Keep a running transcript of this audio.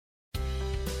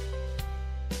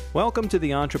Welcome to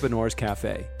the Entrepreneur's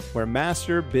Cafe, where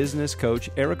master business coach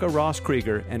Erica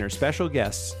Ross-Krieger and her special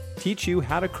guests teach you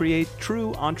how to create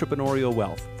true entrepreneurial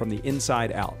wealth from the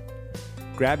inside out.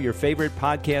 Grab your favorite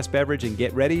podcast beverage and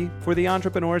get ready for the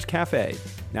Entrepreneur's Cafe.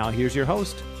 Now here's your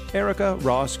host, Erica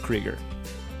Ross-Krieger.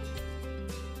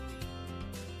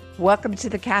 Welcome to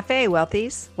the cafe,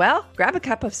 wealthies. Well, grab a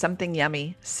cup of something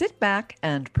yummy, sit back,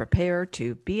 and prepare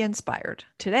to be inspired.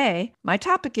 Today, my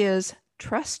topic is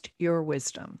trust your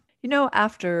wisdom. You know,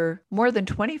 after more than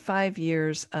 25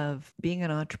 years of being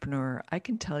an entrepreneur, I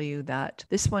can tell you that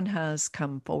this one has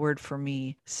come forward for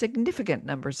me significant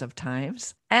numbers of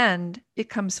times, and it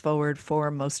comes forward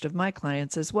for most of my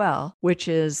clients as well, which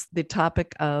is the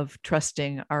topic of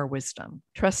trusting our wisdom,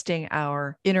 trusting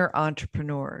our inner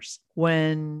entrepreneurs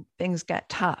when things get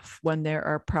tough, when there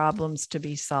are problems to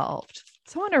be solved.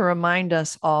 So I want to remind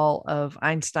us all of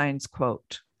Einstein's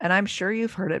quote, and I'm sure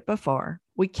you've heard it before.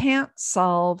 We can't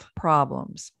solve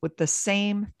problems with the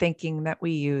same thinking that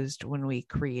we used when we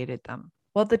created them.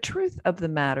 Well, the truth of the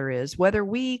matter is, whether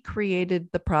we created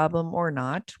the problem or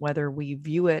not, whether we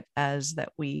view it as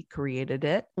that we created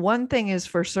it, one thing is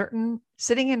for certain,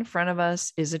 sitting in front of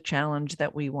us is a challenge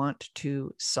that we want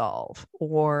to solve,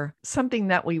 or something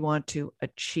that we want to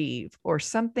achieve, or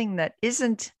something that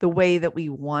isn't the way that we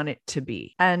want it to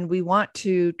be. And we want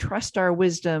to trust our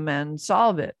wisdom and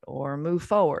solve it or move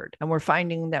forward. And we're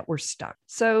finding that we're stuck.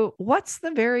 So what's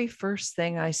the very first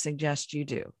thing I suggest you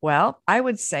do? Well, I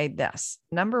would say this.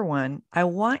 Number one, I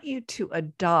want you to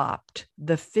adopt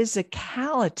the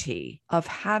physicality of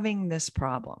having this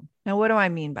problem. Now, what do I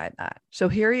mean by that? So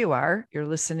here you are, you're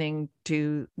listening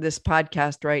to this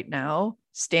podcast right now,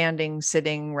 standing,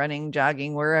 sitting, running,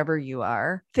 jogging, wherever you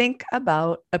are. Think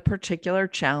about a particular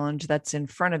challenge that's in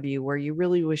front of you where you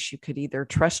really wish you could either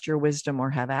trust your wisdom or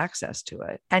have access to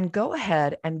it. And go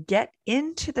ahead and get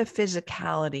into the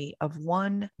physicality of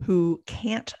one who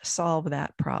can't solve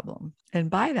that problem. And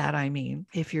by that, I mean,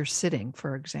 if you're sitting,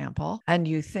 for example, and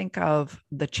you think of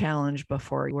the challenge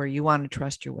before where you want to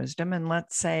trust your wisdom, and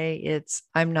let's say it's,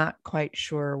 I'm not quite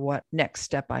sure what next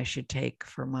step I should take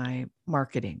for my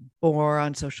marketing or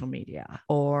on social media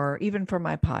or even for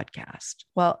my podcast.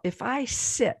 Well, if I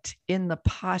sit in the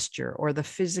posture or the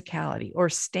physicality or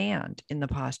stand in the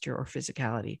posture or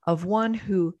physicality of one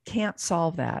who can't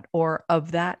solve that or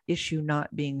of that issue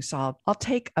not being solved, I'll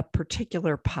take a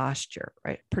particular posture,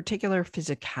 right? Particular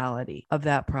physicality of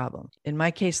that problem. In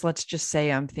my case, let's just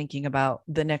say I'm thinking about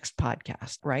the next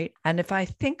podcast, right? And if I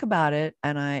think about it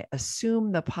and I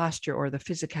assume the posture or the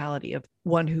physicality of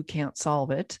one who can't solve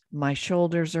it, my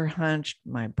shoulders are hunched,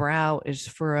 my brow is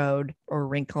furrowed or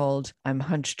wrinkled, I'm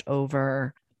hunched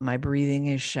over, my breathing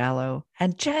is shallow,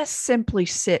 and just simply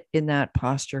sit in that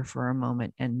posture for a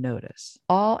moment and notice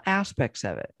all aspects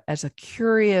of it as a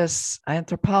curious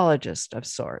anthropologist of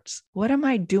sorts. What am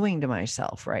I doing to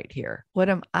myself right here? What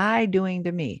am I doing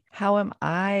to me? How am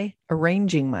I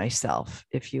arranging myself,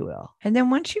 if you will? And then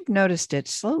once you've noticed it,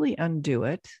 slowly undo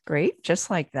it. Great, just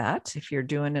like that, if you're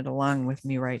doing it along with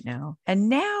me right now. And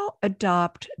now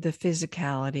adopt the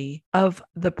physicality of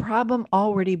the problem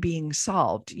already being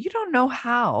solved. You don't know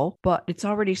how, but it's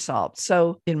already solved.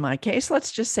 So in my case,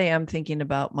 let's just say I'm thinking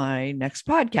about my next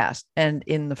podcast. And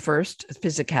in the first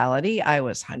physicality, I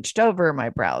was hunched over, my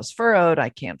brow's furrowed. I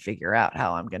can't figure out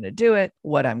how I'm going to do it,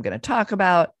 what I'm going to talk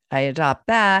about. I adopt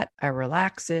that. I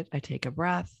relax it. I take a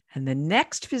breath. And the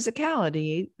next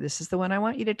physicality, this is the one I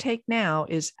want you to take now,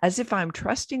 is as if I'm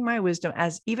trusting my wisdom,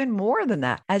 as even more than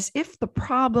that, as if the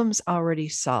problem's already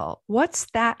solved. What's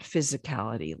that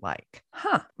physicality like?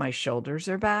 My shoulders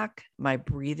are back. My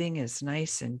breathing is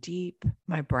nice and deep.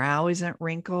 My brow isn't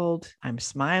wrinkled. I'm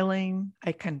smiling.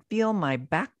 I can feel my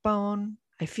backbone.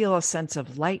 I feel a sense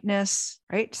of lightness,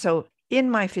 right? So in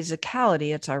my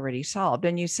physicality, it's already solved.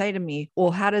 And you say to me,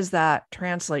 well, how does that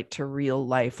translate to real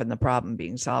life and the problem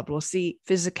being solved? Well, see,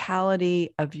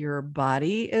 physicality of your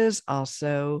body is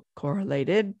also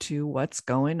correlated to what's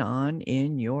going on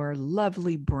in your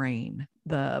lovely brain.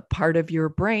 The part of your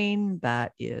brain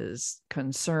that is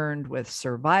concerned with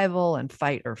survival and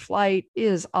fight or flight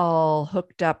is all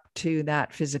hooked up to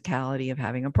that physicality of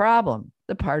having a problem.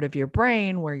 The part of your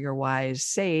brain where your wise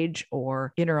sage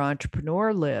or inner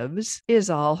entrepreneur lives is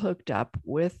all hooked up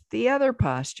with the other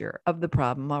posture of the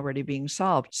problem already being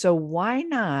solved. So why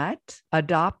not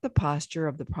adopt the posture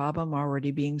of the problem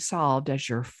already being solved as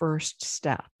your first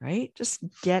step, right? Just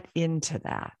get into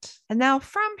that. And now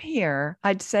from here,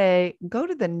 I'd say go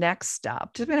to the next step.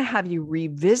 Just going to have you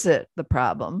revisit the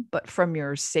problem, but from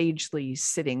your sagely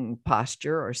sitting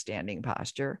posture or standing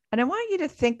posture. And I want you to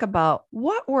think about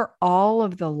what are all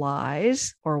of the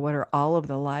lies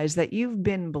that you've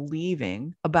been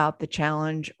believing about the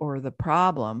challenge or the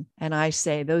problem. And I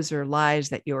say those are lies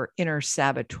that your inner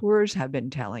saboteurs have been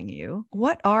telling you.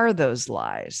 What are those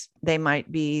lies? They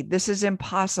might be, this is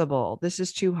impossible. This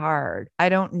is too hard. I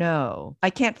don't know. I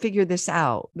can't figure this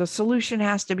out. The solution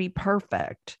has to be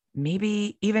perfect.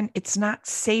 Maybe even it's not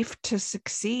safe to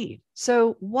succeed.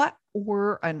 So what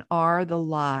were and are the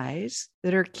lies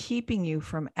that are keeping you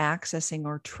from accessing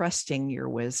or trusting your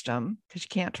wisdom? Because you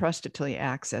can't trust it till you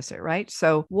access it, right?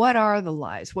 So what are the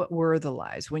lies? What were the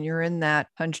lies? When you're in that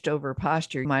hunched over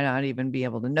posture, you might not even be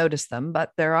able to notice them,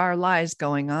 but there are lies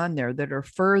going on there that are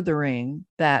furthering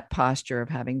that posture of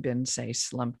having been, say,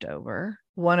 slumped over.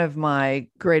 One of my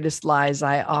greatest lies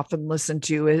I often listen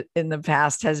to in the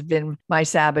past has been my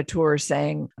saboteur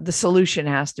saying the solution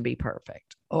has to be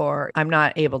perfect, or I'm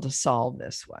not able to solve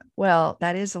this one. Well,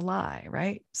 that is a lie,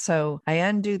 right? So I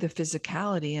undo the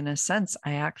physicality. In a sense,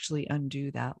 I actually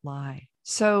undo that lie.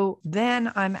 So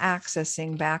then I'm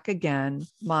accessing back again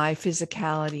my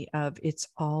physicality of it's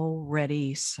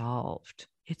already solved.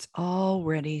 It's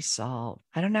already solved.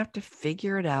 I don't have to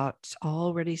figure it out. It's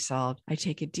already solved. I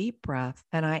take a deep breath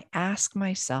and I ask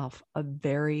myself a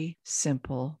very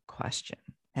simple question.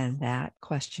 And that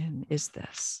question is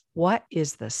this: what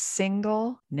is the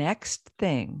single next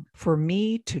thing for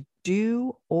me to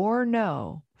do or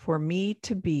know for me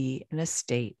to be in a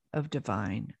state of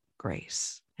divine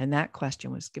grace? And that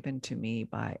question was given to me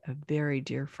by a very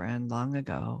dear friend long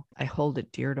ago. I hold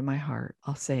it dear to my heart.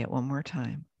 I'll say it one more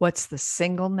time. What's the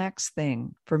single next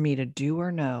thing for me to do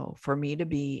or know for me to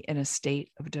be in a state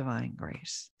of divine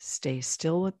grace? Stay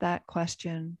still with that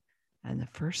question. And the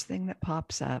first thing that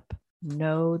pops up,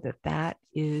 know that that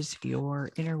is your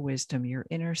inner wisdom, your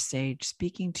inner sage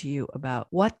speaking to you about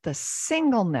what the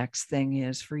single next thing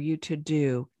is for you to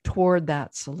do toward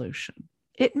that solution.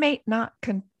 It may not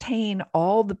contain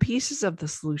all the pieces of the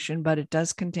solution, but it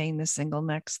does contain the single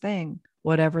next thing,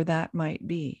 whatever that might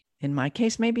be. In my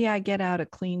case, maybe I get out a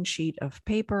clean sheet of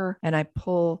paper and I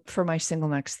pull for my single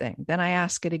next thing. Then I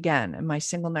ask it again. And my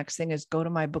single next thing is go to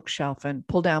my bookshelf and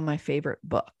pull down my favorite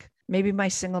book. Maybe my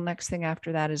single next thing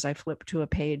after that is I flip to a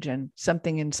page and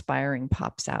something inspiring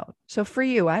pops out. So for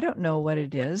you, I don't know what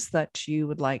it is that you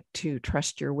would like to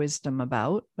trust your wisdom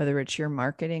about, whether it's your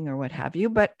marketing or what have you,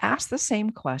 but ask the same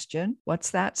question.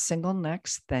 What's that single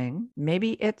next thing?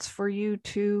 Maybe it's for you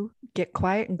to get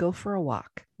quiet and go for a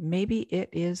walk. Maybe it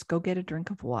is go get a drink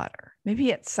of water.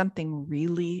 Maybe it's something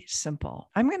really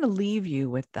simple. I'm going to leave you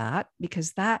with that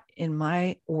because that in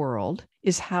my world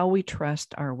is how we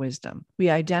trust our wisdom.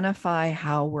 We identify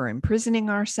how we're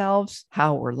imprisoning ourselves,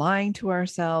 how we're lying to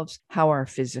ourselves, how our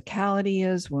physicality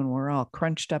is when we're all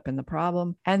crunched up in the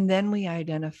problem. And then we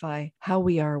identify how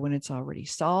we are when it's already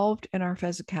solved in our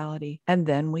physicality. And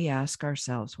then we ask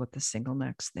ourselves what the single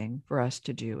next thing for us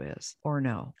to do is or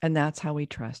no. And that's how we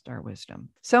trust our wisdom.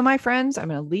 So my friends, I'm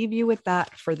going to leave you with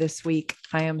that for this week.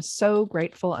 I am so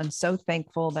grateful and so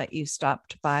thankful that you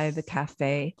stopped by the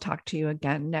cafe. Talk to you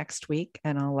again next week.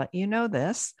 And I'll let you know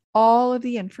this. All of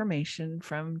the information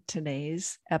from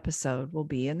today's episode will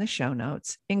be in the show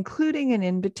notes, including an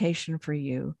invitation for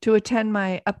you to attend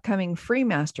my upcoming free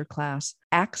masterclass,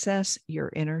 Access Your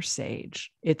Inner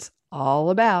Sage. It's all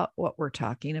about what we're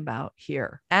talking about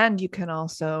here. And you can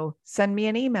also send me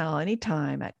an email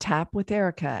anytime at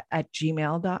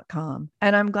tapwitherica@gmail.com.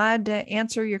 And I'm glad to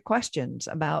answer your questions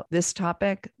about this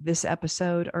topic, this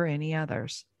episode, or any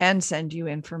others, and send you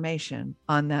information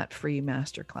on that free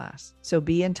masterclass. So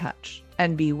be in touch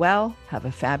and be well. Have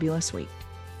a fabulous week.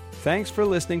 Thanks for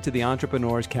listening to the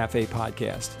Entrepreneurs Cafe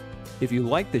podcast. If you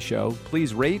like the show,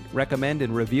 please rate, recommend,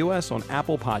 and review us on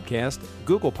Apple Podcast,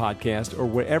 Google Podcast, or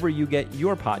wherever you get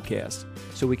your podcasts,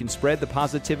 so we can spread the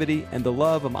positivity and the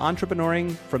love of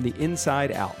entrepreneuring from the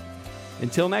inside out.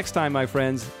 Until next time, my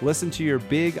friends, listen to your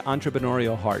big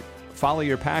entrepreneurial heart. Follow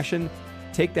your passion,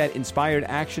 take that inspired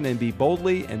action, and be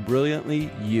boldly and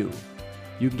brilliantly you.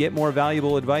 You can get more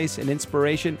valuable advice and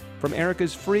inspiration from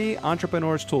Erica's free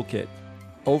Entrepreneur's Toolkit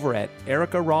over at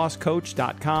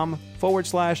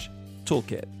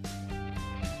ericarosscoach.com/toolkit.